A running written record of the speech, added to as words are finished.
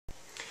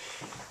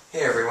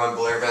Hey everyone,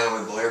 Blair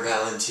Vallon with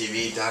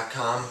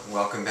BlairVallonTV.com.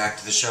 Welcome back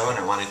to the show, and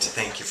I wanted to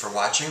thank you for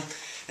watching.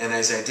 And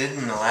as I did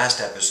in the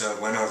last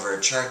episode, went over a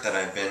chart that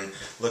I've been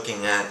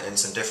looking at and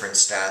some different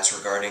stats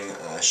regarding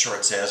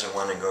short sales. I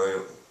want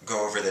to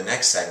go over the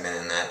next segment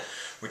in that,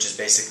 which is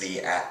basically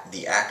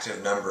the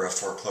active number of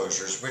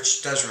foreclosures,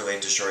 which does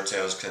relate to short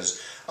sales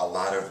because a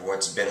lot of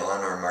what's been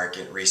on our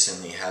market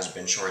recently has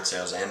been short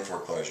sales and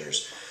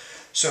foreclosures.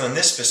 So in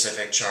this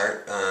specific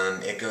chart,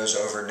 it goes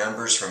over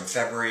numbers from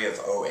February of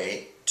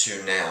 '08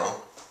 to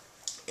now,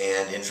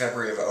 and in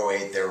February of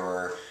 '08 there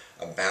were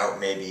about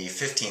maybe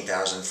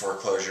 15,000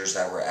 foreclosures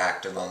that were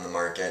active on the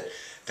market.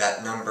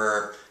 That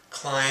number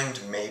climbed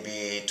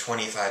maybe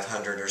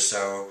 2,500 or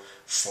so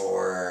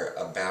for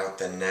about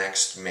the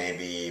next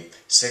maybe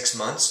 6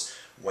 months,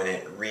 when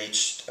it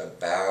reached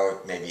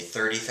about maybe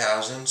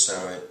 30,000,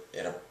 so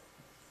it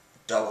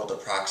doubled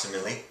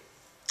approximately.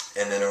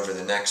 And then over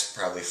the next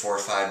probably 4 or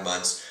 5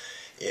 months,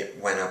 it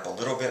went up a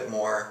little bit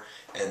more,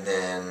 and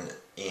then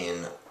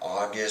in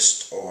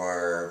August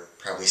or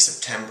probably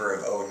September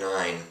of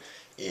 '09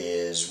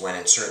 is when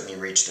it certainly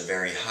reached a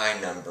very high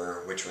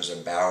number, which was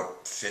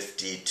about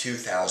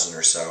 52,000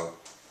 or so.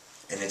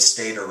 And it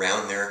stayed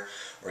around there,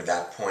 or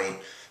that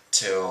point,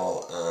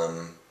 till,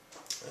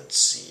 let's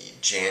see,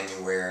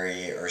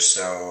 January or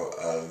so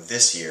of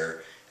this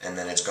year, and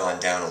then it's gone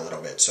down a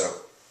little bit.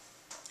 So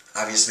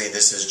obviously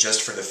this is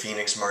just for the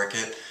Phoenix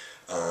market,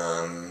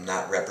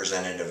 not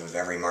representative of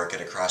every market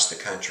across the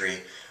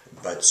country,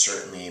 but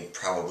certainly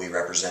probably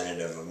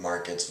representative of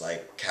markets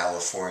like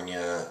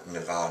California,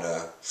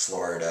 Nevada,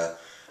 Florida,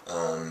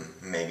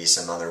 maybe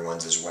some other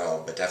ones as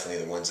well, but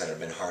definitely the ones that have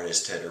been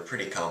hardest hit are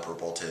pretty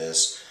comparable to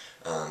this.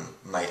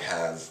 Might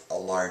have a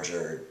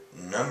larger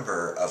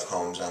number of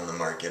homes on the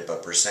market,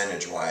 but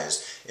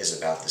percentage-wise is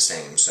about the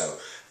same. So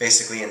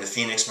basically in the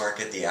Phoenix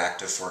market, the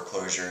active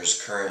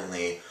foreclosures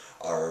currently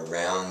are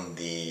around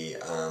the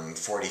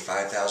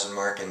 45,000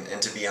 mark,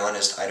 and to be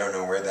honest, I don't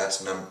know where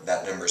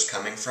that number's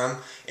coming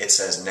from. It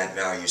says Net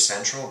Value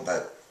Central,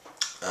 but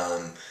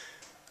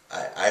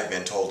I've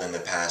been told in the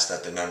past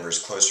that the number is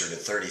closer to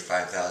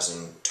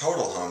 35,000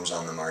 total homes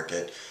on the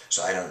market,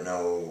 so I don't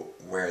know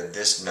where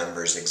this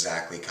number is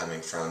exactly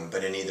coming from,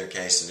 but in either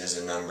case it is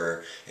a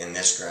number in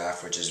this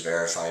graph which is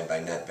verified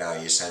by Net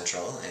Value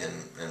Central,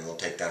 and we'll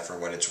take that for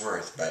what it's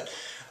worth. But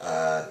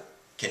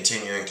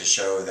continuing to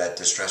show that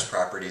distressed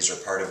properties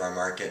are part of our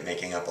market,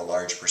 making up a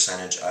large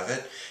percentage of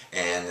it,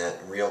 and that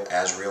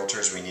as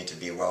realtors we need to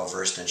be well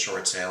versed in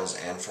short sales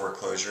and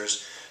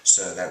foreclosures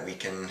so that we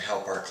can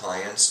help our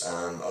clients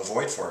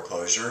avoid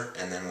foreclosure,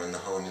 and then when the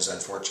home is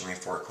unfortunately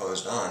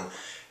foreclosed on,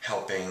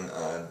 helping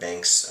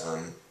banks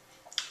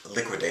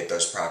liquidate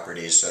those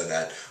properties so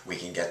that we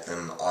can get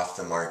them off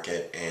the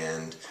market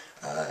and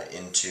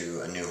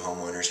into a new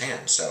homeowner's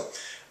hands. So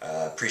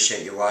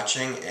appreciate you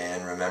watching,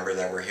 and remember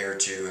that we're here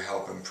to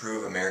help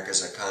improve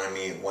America's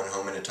economy one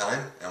home at a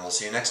time, and we'll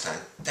see you next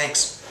time.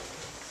 Thanks!